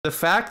The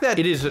fact that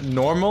it is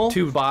normal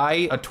to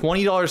buy a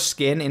 $20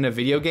 skin in a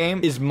video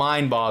game is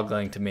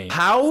mind-boggling to me.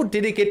 How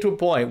did it get to a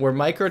point where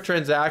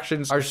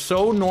microtransactions are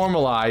so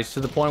normalized to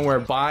the point where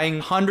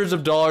buying hundreds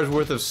of dollars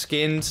worth of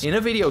skins in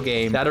a video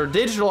game that are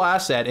digital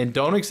asset and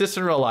don't exist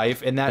in real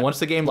life, and that once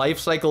the game life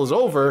cycle is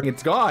over,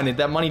 it's gone, and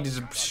that money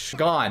just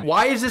gone.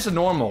 Why is this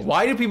normal?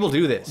 Why do people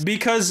do this?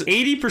 Because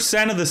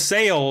 80% of the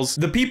sales,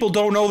 the people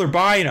don't know they're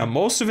buying them.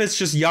 Most of it's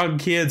just young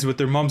kids with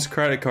their mom's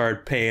credit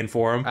card paying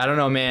for them. I don't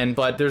know, man,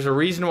 but there's a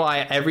reason why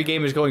every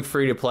game is going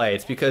free to play.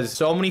 It's because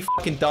so many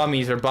fucking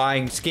dummies are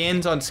buying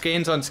skins on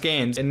skins on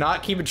skins and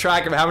not keeping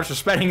track of how much they're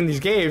spending in these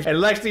games. And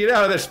next thing you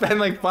know, they're spending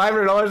like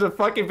 $500 on a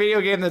fucking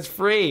video game that's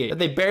free that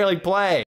they barely play.